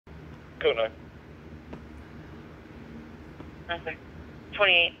Code 9. Okay.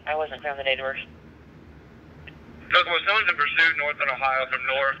 28, I wasn't found the date of birth. Well, someone's in pursuit north on Ohio from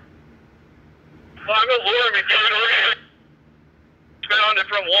north. Well, I'm going to lure me, dude. Found it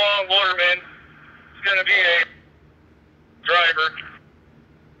from Long Waterman. It's going to be a driver.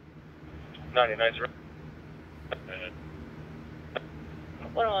 99's right.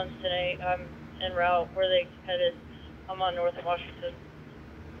 101's today. I'm en route. Where they headed? I'm on north of Washington.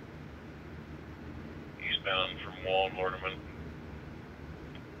 Eastbound from Wall, Waterman.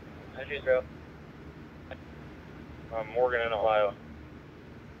 How's your route? Morgan in Ohio.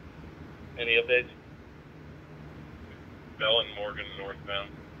 Any updates? Bell and Morgan northbound.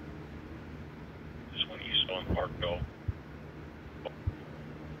 This one east on Parkville.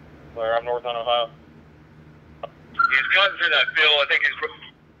 Blair, I'm north on Ohio. He's cutting through that field. I think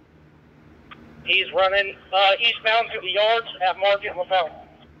He's running eastbound through the yards at Market and LaFountain.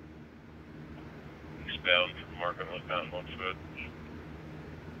 eastbound from Market and LaFountain, 1 foot.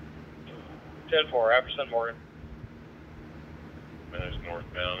 10-4, after St. Morgan. Man is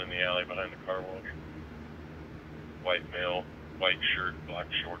northbound in the alley behind the car wash. White male, white shirt, black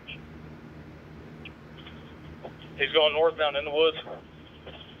shorts. He's going northbound in the woods.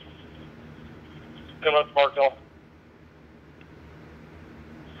 Coming up to Parkville.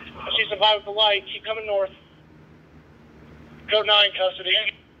 I see somebody with the light. Keep coming north. Code 9, custody.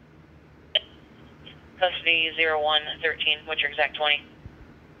 Custody 0113. What's your exact 20?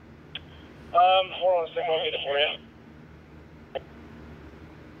 Hold on a second. I'll get it for you.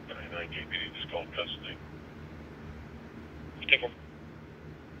 99 KPD just called custody.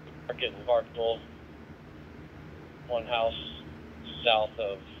 We're getting Parkville. One house south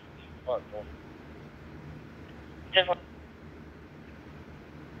of Parkville. 10-4.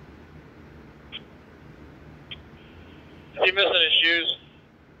 Is he missing his shoes?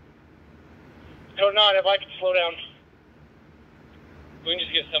 Code 9, if I could slow down. We can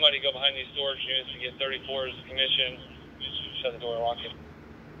just get somebody to go behind these storage units to get 34's commission. Just shut the door and lock it.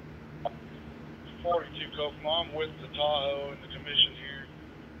 42 Kokomo, I'm with the Tahoe and the commission here.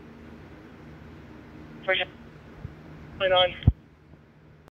 29. 29.